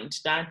mind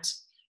that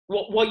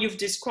what you've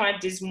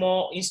described is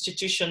more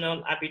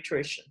institutional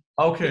arbitration.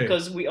 Okay.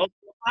 Because we also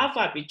have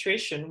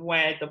arbitration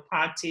where the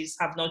parties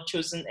have not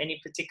chosen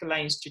any particular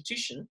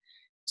institution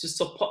to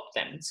support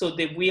them. So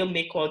they will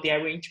make all the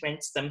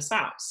arrangements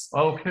themselves.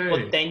 Okay.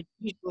 But then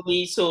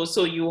usually,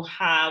 so you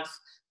have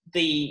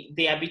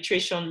the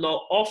arbitration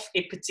law of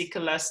a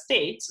particular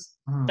state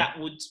that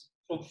would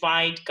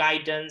provide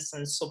guidance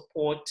and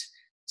support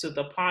to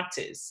the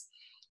parties.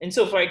 And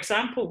so, for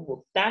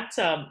example, that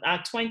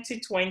our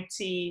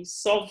 2020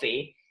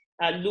 survey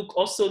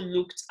also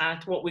looked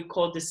at what we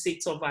call the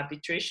seats of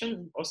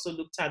arbitration, also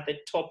looked at the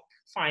top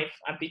 5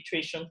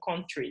 arbitration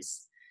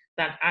countries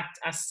that act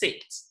as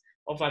seats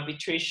of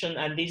arbitration.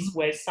 And these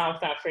were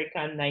South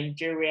Africa,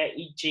 Nigeria,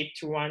 Egypt,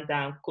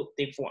 Rwanda, and Cote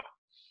d'Ivoire.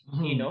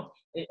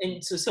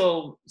 And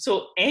so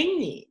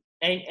any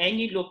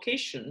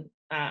location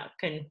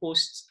can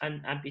host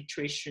an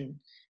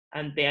arbitration,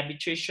 and the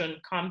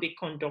arbitration can be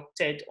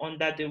conducted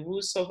under the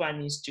rules of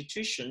an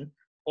institution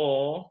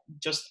or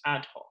just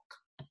ad hoc,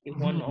 a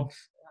one-off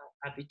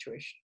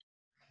arbitration.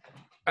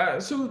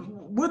 So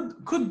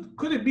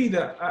could it be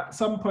that at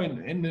some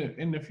point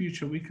in the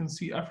future we can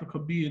see Africa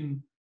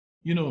being,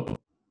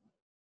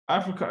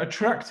 Africa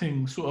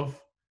attracting sort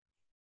of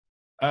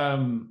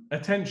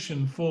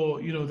attention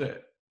for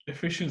the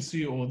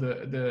efficiency or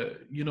the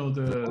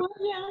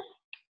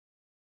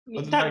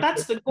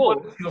that's the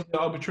goal of the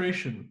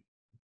arbitration?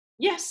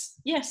 Yes,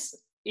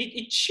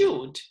 it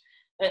should,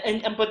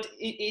 but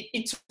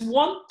it's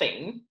one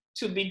thing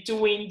to be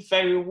doing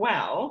very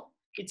well.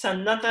 It's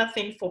another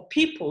thing for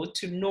people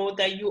to know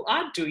that you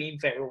are doing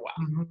very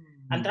well,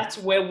 and that's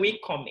where we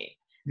come in.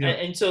 Yeah.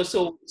 And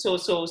so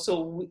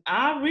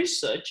our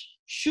research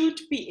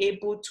should be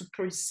able to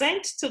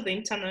present to the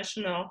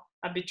international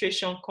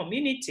arbitration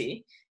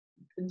community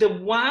the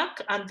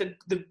work and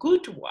the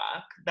good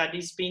work that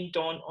is being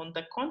done on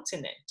the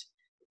continent.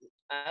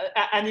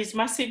 And it's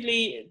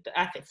massively,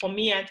 for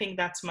me, I think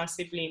that's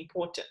massively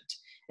important.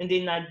 And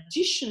in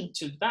addition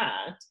to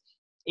that,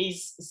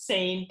 is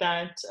saying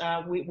that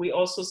we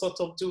also sort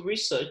of do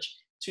research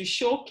to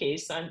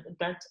showcase and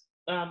that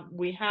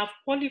we have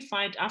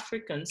qualified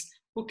Africans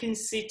who can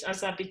sit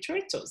as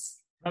arbitrators.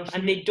 Absolutely.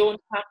 And they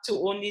don't have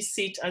to only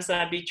sit as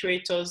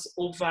arbitrators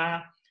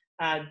over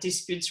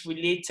disputes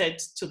related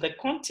to the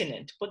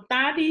continent, but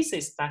that is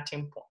a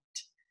starting point.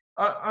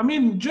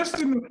 Just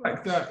in the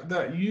fact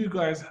that you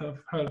guys have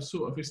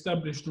sort of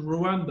established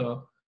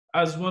Rwanda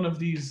as one of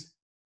these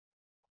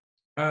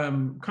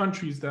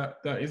countries that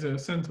is a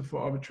center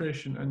for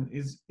arbitration and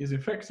is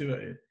effective at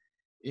it,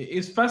 it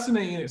is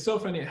fascinating in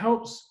itself, and it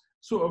helps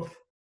sort of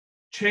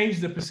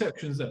change the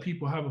perceptions that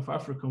people have of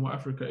Africa and what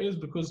Africa is,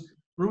 because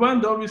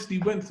Rwanda obviously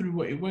went through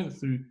what it went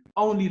through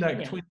only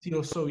 20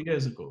 or so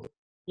years ago.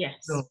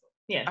 Yes.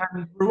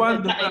 And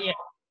Rwanda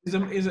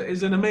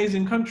is an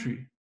amazing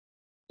country.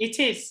 It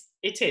is,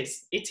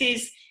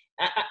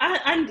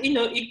 and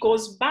it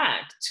goes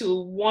back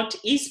to what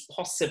is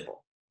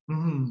possible,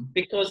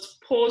 because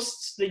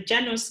post the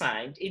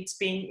genocide,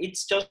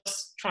 it's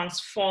just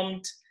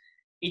transformed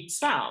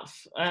itself,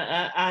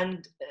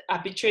 and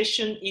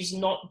arbitration is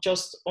not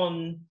just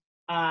on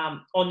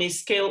a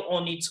scale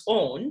on its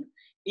own.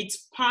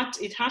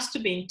 it has to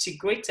be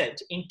integrated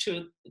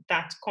into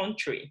that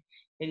country.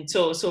 And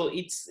so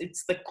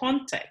it's the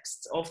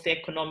context of the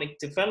economic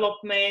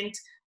development,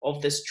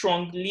 of the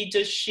strong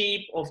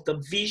leadership, of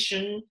the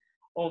vision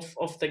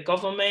of the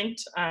government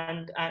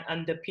and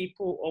the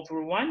people of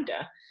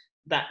Rwanda,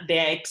 that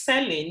they're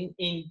excelling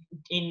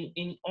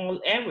in all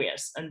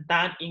areas, and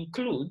that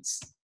includes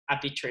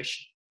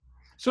arbitration.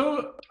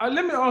 So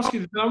let me ask you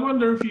this. I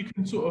wonder if you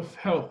can sort of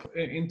help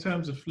in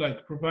terms of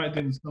like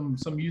providing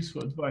some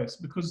useful advice,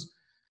 because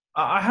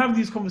I have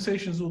these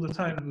conversations all the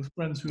time with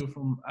friends who are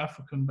from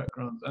African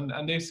backgrounds,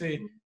 and they say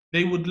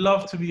they would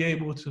love to be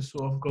able to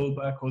sort of go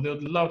back, or they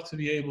would love to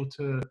be able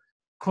to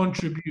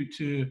contribute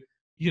to,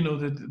 you know,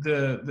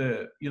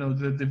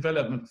 the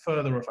development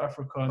further of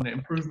Africa and the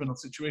improvement of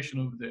situation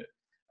over there.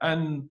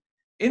 And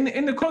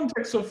in the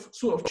context of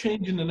sort of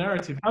changing the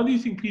narrative, how do you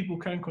think people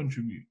can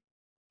contribute?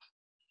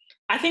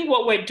 I think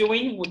what we're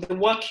doing, the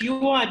work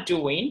you are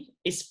doing,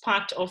 is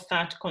part of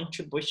that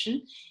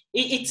contribution.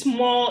 It's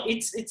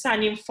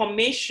an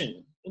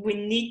information. We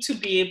need to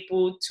be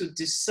able to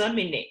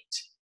disseminate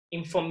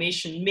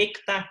information,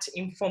 make that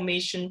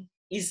information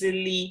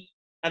easily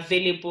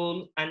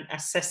available and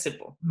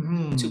accessible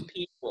to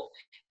people.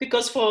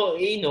 Because so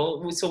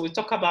we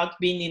talk about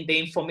being in the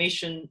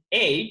information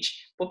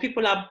age, but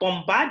people are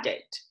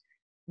bombarded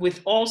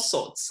with all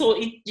sorts. So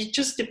it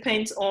just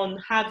depends on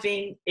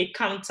having a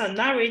counter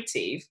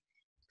narrative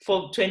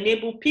to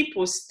enable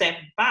people step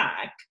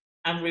back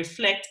and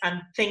reflect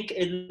and think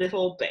a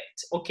little bit.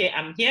 Okay,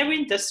 I'm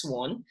hearing this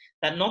one,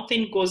 that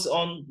nothing goes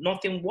on,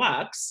 nothing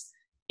works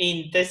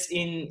in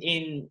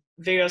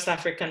various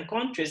African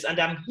countries, and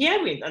I'm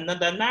hearing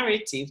another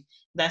narrative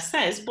that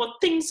says, but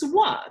things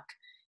work.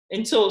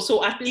 And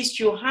so at least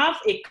you have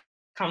a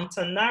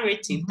counter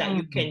narrative that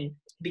you can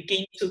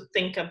begin to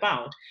think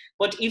about.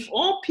 But if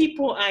all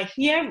people are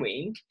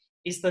hearing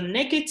is the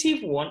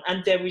negative one,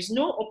 and there is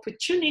no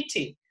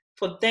opportunity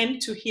for them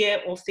to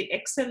hear of the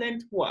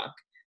excellent work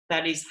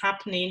that is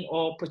happening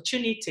or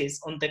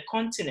opportunities on the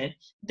continent,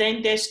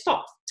 then they're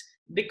stopped,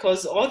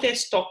 because all they're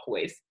stuck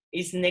with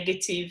is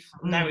negative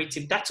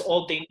narrative. That's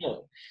all they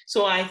know.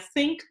 So I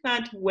think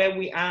that where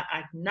we are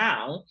at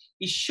now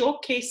is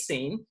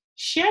showcasing,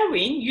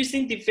 sharing,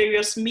 using the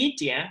various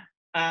media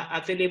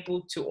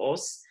available to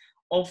us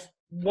of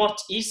what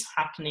is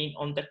happening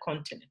on the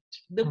continent,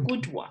 the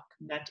good work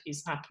that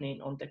is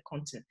happening on the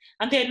continent.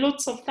 And there are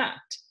lots of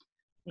that.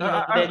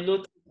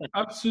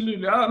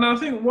 Absolutely. And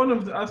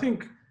I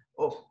think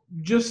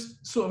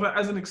just sort of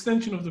as an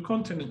extension of the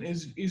continent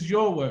is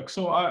your work.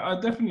 So I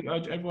definitely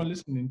urge everyone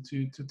listening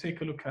to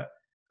take a look at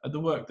the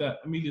work that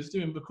Emilia's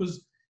doing,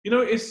 because, you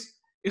know,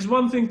 it's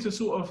one thing to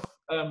sort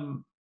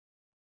of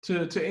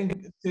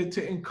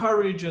to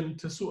encourage and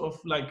to sort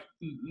of like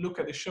look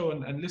at the show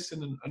and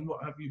listen and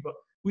what have you, but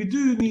we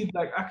do need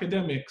like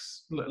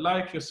academics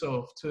like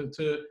yourself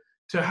to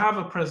have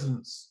a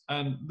presence,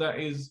 and that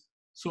is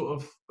sort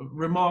of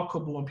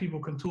remarkable, and people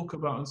can talk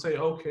about and say,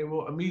 okay,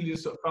 well, Emilia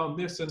sort of found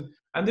this,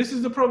 and this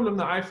is the problem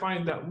that I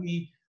find that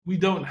we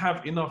don't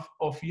have enough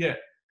of yet,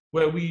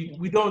 where we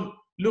don't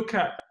look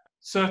at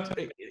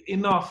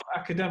enough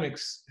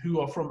academics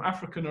who are from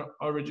African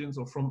origins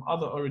or from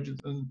other origins,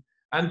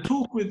 and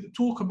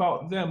talk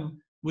about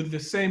them with the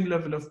same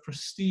level of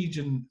prestige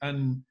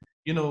and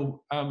you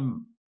know,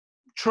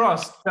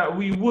 trust that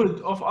we would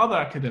of other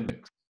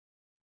academics.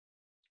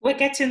 We're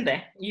getting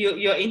there.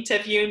 You're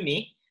interviewing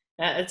me.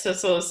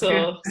 So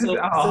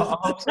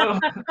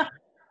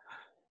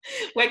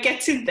we're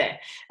getting there.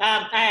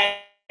 I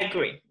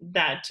agree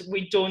that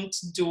we don't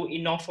do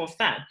enough of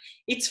that.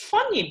 It's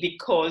funny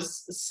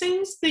because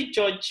since the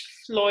George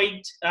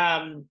Floyd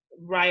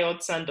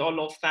riots and all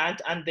of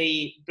that, and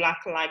the Black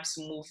Lives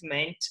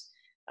Movement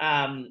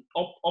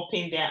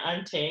upping their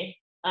ante,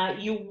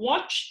 you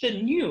watch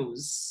the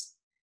news,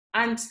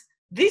 and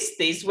these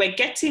days we're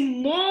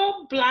getting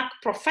more Black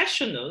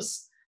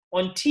professionals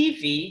on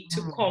TV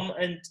to come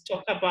and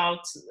talk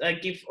about,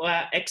 give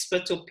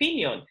expert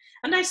opinion.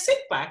 And I sit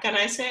back and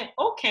I say,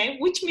 okay,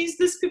 which means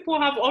these people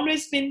have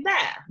always been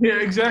there. Yeah,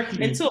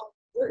 exactly. And so,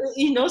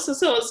 you know,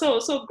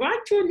 so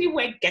gradually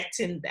we're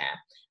getting there.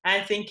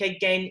 I think,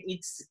 again,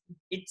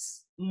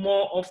 it's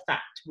more of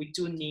that. We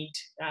do need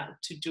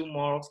to do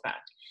more of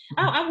that.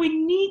 And we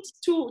need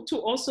to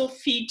also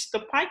feed the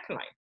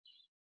pipeline,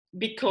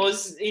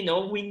 because, you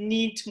know, we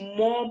need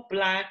more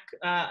Black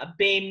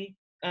BAME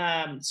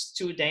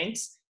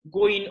students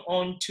going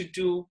on to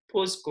do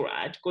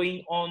postgrad,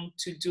 going on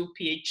to do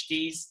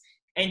PhDs,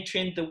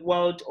 entering the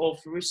world of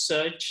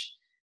research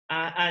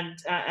and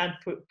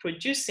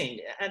producing.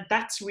 And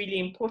that's really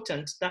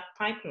important. That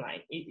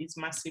pipeline is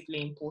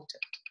massively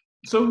important.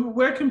 So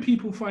where can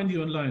people find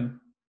you online?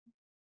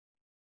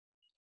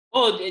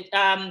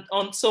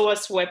 On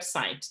SOAS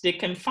website. They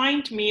can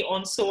find me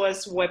on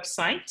SOAS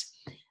website.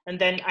 And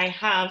then I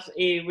have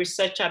a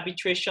Research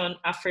Arbitration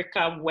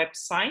Africa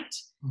website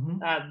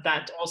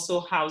that also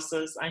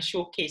houses and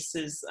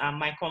showcases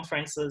my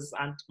conferences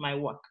and my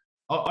work.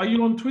 Are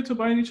you on Twitter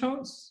by any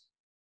chance?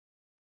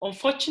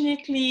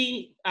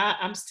 Unfortunately,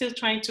 I'm still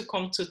trying to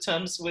come to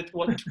terms with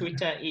what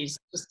Twitter is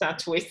to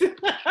start with.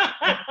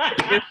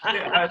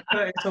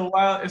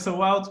 It's a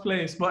wild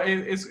place, but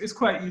it's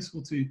quite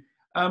useful too.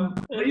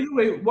 But either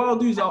way, what I'll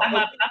do is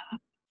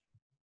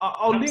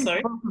I'll link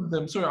sorry? both of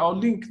them. Sorry, I'll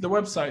link the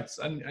websites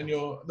and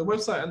the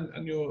website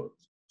and your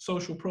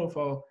social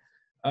profile,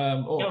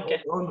 or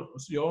your own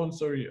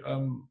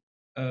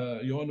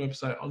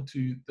website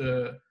onto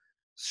the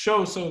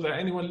show, so that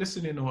anyone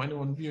listening or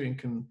anyone viewing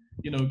can,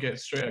 get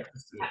straight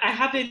access to it. I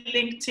have a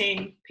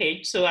LinkedIn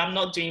page, so I'm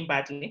not doing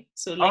badly.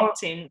 So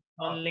LinkedIn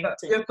on LinkedIn.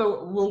 Yeah,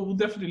 so we'll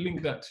definitely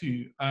link that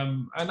too.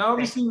 And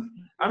obviously,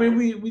 I mean,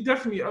 we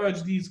definitely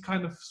urge these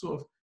kind of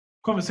sort of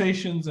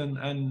conversations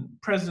and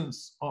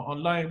presence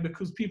online,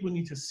 because people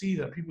need to see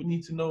that. People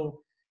need to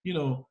know,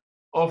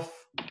 of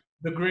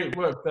the great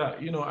work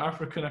that,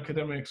 African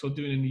academics are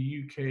doing in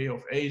the UK,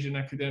 of Asian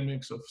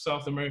academics, of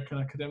South American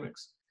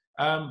academics.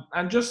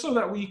 And just so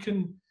that we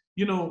can,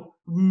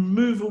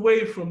 move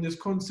away from this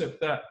concept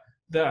that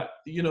that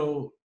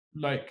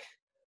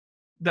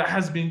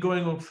has been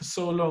going on for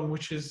so long,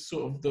 which is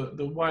sort of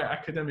the white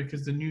academic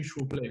is the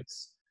neutral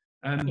place.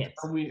 And, yes.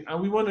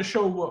 and we want to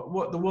show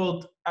what the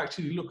world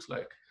actually looks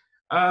like.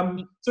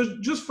 So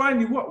just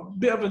finally, what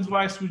bit of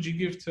advice would you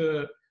give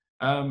to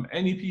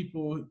any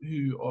people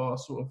who are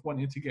sort of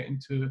wanting to get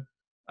into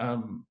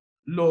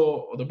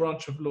law, or the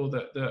branch of law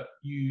that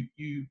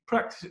you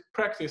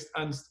practice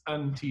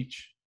and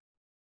teach?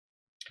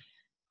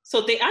 So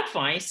the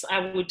advice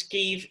I would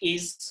give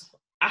is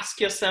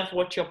ask yourself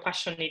what you're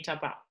passionate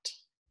about.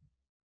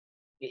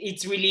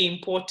 It's really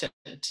important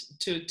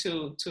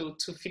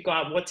to figure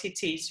out what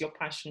it is you're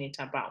passionate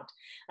about.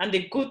 And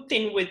the good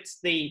thing with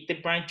the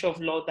branch of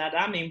law that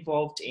I'm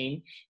involved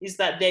in is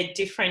that there are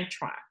different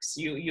tracks.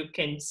 You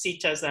can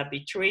sit as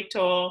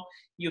arbitrator,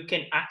 you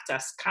can act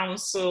as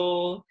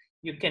counsel,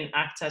 you can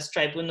act as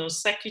tribunal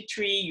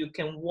secretary, you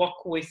can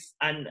work with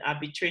an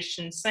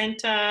arbitration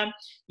center,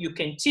 you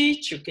can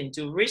teach, you can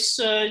do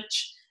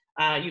research,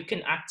 you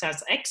can act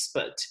as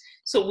expert.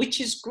 So, which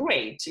is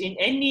great. In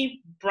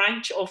any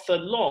branch of the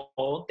law,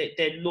 there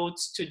are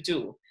loads to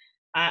do.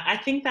 I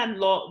think that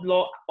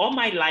law, all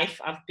my life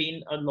I've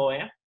been a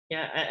lawyer,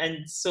 yeah,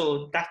 and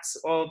so that's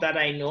all that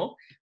I know.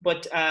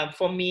 But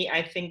for me,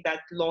 I think that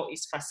law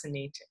is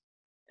fascinating.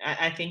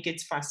 I think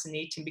it's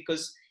fascinating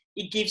because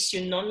it gives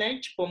you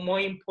knowledge, but more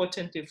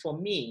importantly for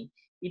me,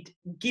 it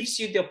gives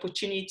you the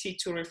opportunity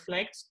to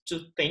reflect, to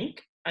think,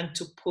 and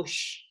to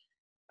push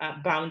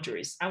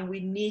boundaries. And we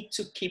need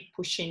to keep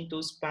pushing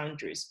those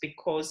boundaries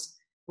because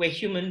we're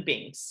human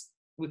beings.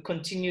 We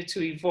continue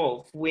to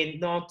evolve. We're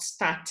not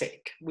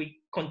static. We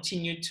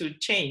continue to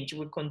change.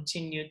 We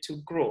continue to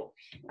grow.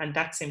 And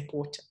that's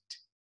important.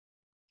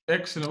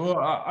 Excellent. Well,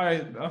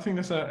 I think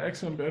that's an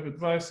excellent bit of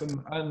advice.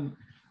 And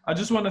I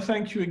just want to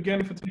thank you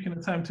again for taking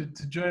the time to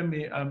join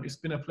me. It's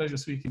been a pleasure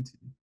speaking to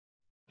you.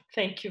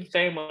 Thank you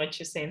very much,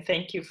 Hussein.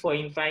 Thank you for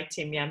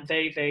inviting me. I'm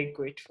very, very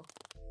grateful.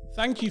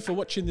 Thank you for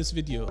watching this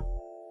video.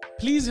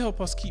 Please help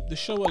us keep the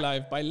show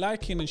alive by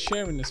liking and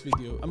sharing this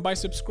video, and by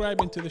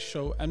subscribing to the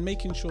show and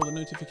making sure the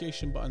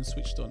notification button is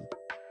switched on.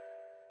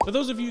 For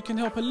those of you who can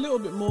help a little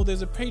bit more,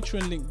 there's a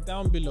Patreon link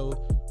down below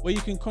where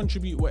you can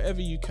contribute whatever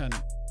you can.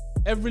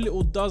 Every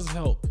little does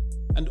help,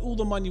 and all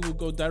the money will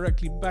go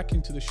directly back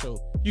into the show.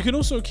 You can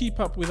also keep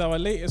up with our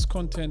latest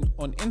content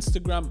on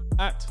Instagram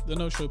at The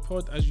No Show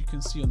Pod, as you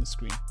can see on the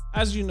screen.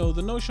 As you know,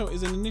 The No Show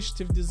is an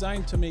initiative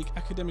designed to make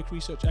academic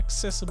research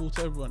accessible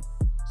to everyone.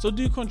 So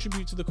do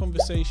contribute to the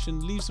conversation,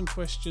 leave some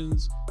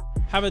questions,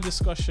 have a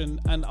discussion,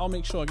 and I'll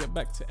make sure I get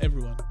back to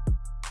everyone.